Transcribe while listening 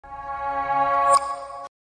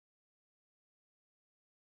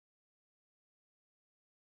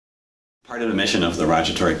Part of the mission of the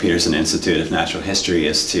Roger Tory Peterson Institute of Natural History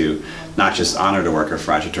is to not just honor the work of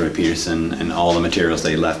Roger Tory Peterson and all the materials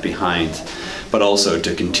that he left behind, but also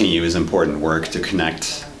to continue his important work to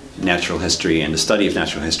connect natural history and the study of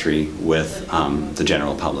natural history with the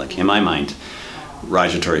general public. In my mind,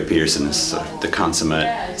 Roger Tory Peterson is sort of the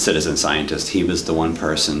consummate citizen scientist. He was the one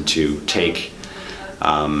person to take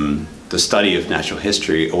the study of natural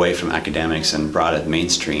history away from academics and brought it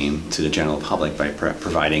mainstream to the general public by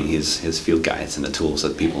providing his field guides and the tools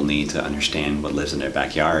that people need to understand what lives in their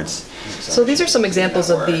backyards. So these are some examples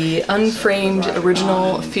of the unframed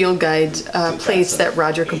original field guide plates that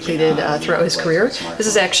Roger completed throughout his career. This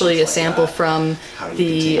is actually a sample from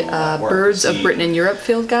the Birds of Britain and Europe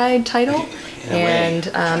field guide title. And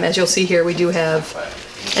as you'll see here, we do have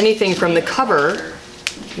anything from the cover,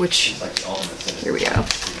 which, here we go.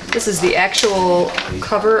 This is the actual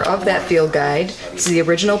cover of that field guide. This is the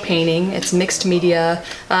original painting. It's mixed media,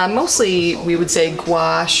 mostly we would say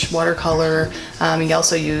gouache, watercolor. He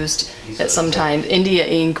also used at some time India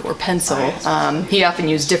ink or pencil. He often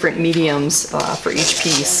used different mediums for each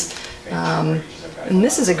piece. And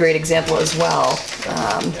this is a great example as well.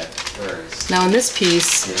 Now in this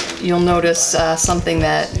piece, you'll notice something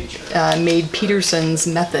that made Peterson's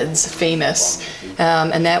methods famous,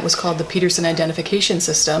 and that was called the Peterson identification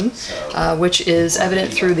system, which is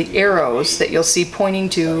evident through the arrows that you'll see pointing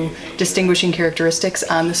to distinguishing characteristics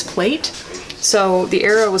on this plate. So the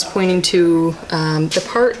arrow was pointing to the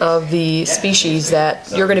part of the species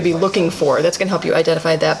that you're going to be looking for. That's going to help you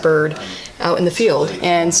identify that bird out in the field.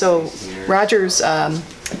 And so Roger's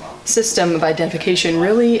system of identification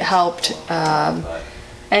really helped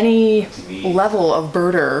any level of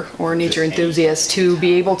birder or nature enthusiast to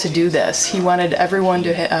be able to do this. He wanted everyone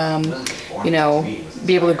to,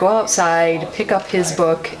 be able to go outside, pick up his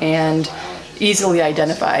book, and easily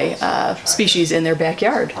identify species in their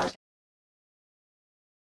backyard.